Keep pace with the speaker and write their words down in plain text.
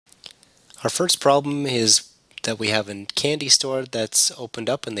Our first problem is that we have a candy store that's opened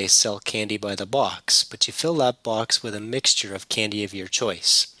up and they sell candy by the box, but you fill that box with a mixture of candy of your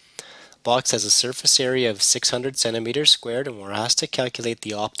choice. The box has a surface area of 600 centimeters squared, and we're asked to calculate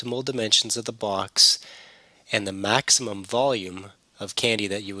the optimal dimensions of the box and the maximum volume of candy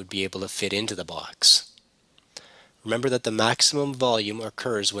that you would be able to fit into the box. Remember that the maximum volume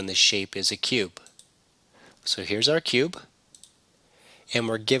occurs when the shape is a cube. So here's our cube, and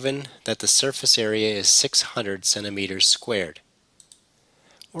we're given that the surface area is 600 centimeters squared.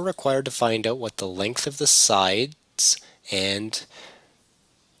 We're required to find out what the length of the sides and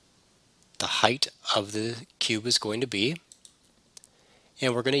the height of the cube is going to be,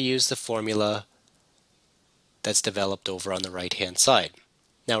 and we're going to use the formula that's developed over on the right hand side.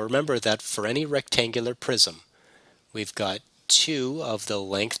 Now remember that for any rectangular prism, we've got 2 of the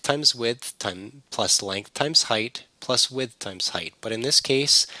length times width plus length times height plus width times height. But in this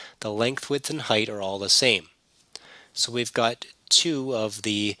case, the length, width, and height are all the same. So we've got 2 of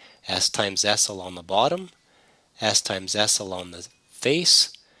the s times s along the bottom, s times s along the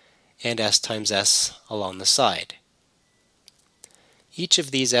face, and s times s along the side. Each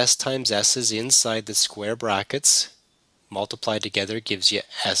of these s times s's inside the square brackets multiplied together gives you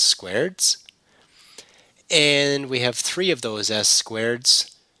s squareds. And we have 3 of those s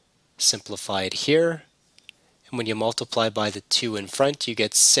squareds simplified here. And when you multiply by the 2 in front, you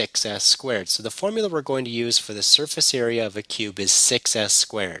get 6s squared. So the formula we're going to use for the surface area of a cube is 6s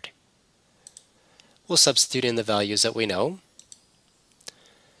squared. We'll substitute in the values that we know.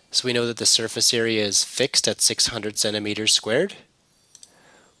 So we know that the surface area is fixed at 600 centimeters squared.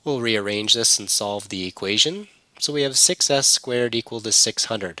 We'll rearrange this and solve the equation. So we have 6s squared equal to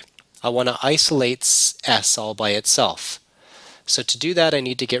 600. I want to isolate s all by itself. So to do that, I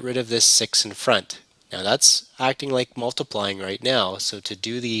need to get rid of this 6 in front. Now that's acting like multiplying right now, so to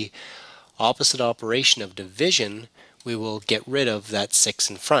do the opposite operation of division, we will get rid of that 6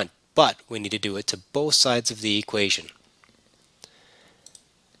 in front, but we need to do it to both sides of the equation.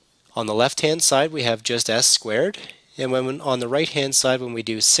 On the left hand side we have just s squared, and on the right hand side when we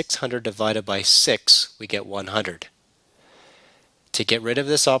do 600 divided by 6, we get 100. To get rid of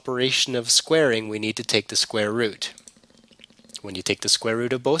this operation of squaring, we need to take the square root. When you take the square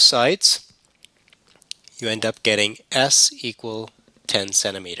root of both sides, you end up getting s equal 10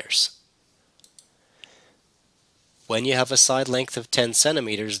 centimeters. When you have a side length of 10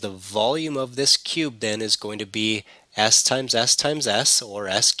 centimeters, the volume of this cube then is going to be s times s times s, or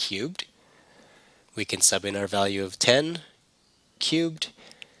s cubed. We can sub in our value of 10 cubed,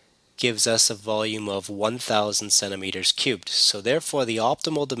 gives us a volume of 1,000 centimeters cubed. So therefore the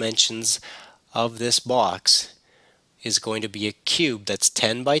optimal dimensions of this box is going to be a cube that's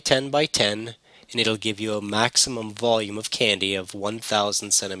 10 by 10 by 10, and it'll give you a maximum volume of candy of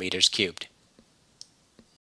 1,000 centimeters cubed.